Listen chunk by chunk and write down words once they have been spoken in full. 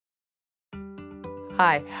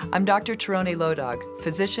Hi, I'm Dr. Taroni Lodog,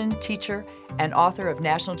 physician, teacher, and author of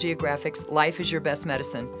National Geographic's Life is Your Best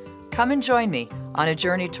Medicine. Come and join me on a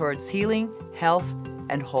journey towards healing, health,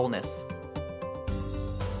 and wholeness.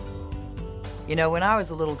 You know, when I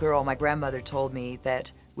was a little girl, my grandmother told me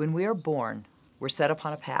that when we are born, we're set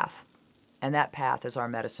upon a path, and that path is our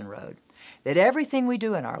medicine road. That everything we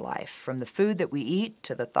do in our life, from the food that we eat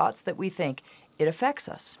to the thoughts that we think, it affects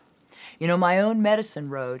us. You know, my own medicine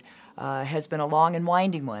road has been a long and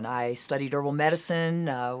winding one. I studied herbal medicine,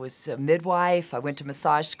 was a midwife, I went to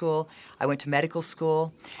massage school, I went to medical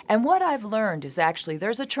school. And what I've learned is actually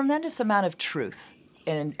there's a tremendous amount of truth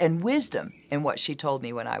and wisdom in what she told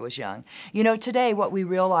me when I was young. You know, today what we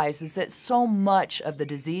realize is that so much of the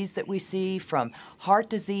disease that we see, from heart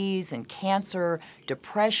disease and cancer,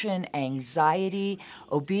 depression, anxiety,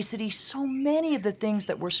 obesity, so many of the things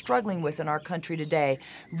that we're struggling with in our country today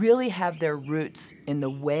really have their roots in the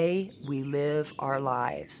way we live our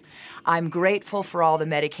lives. I'm grateful for all the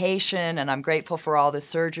medication and I'm grateful for all the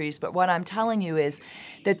surgeries, but what I'm telling you is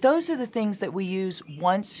that those are the things that we use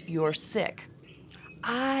once you're sick.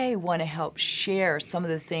 I want to help share some of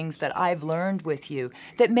the things that I've learned with you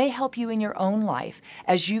that may help you in your own life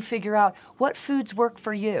as you figure out what foods work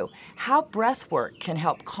for you, how breath work can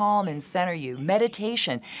help calm and center you,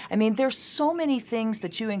 meditation. I mean, there's so many things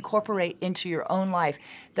that you incorporate into your own life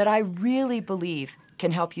that I really believe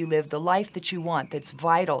can help you live the life that you want, that's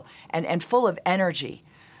vital and full of energy.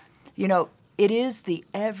 You know, it is the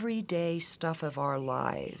everyday stuff of our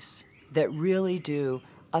lives that really do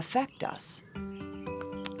affect us.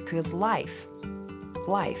 Because life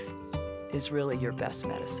is really your best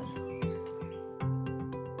medicine.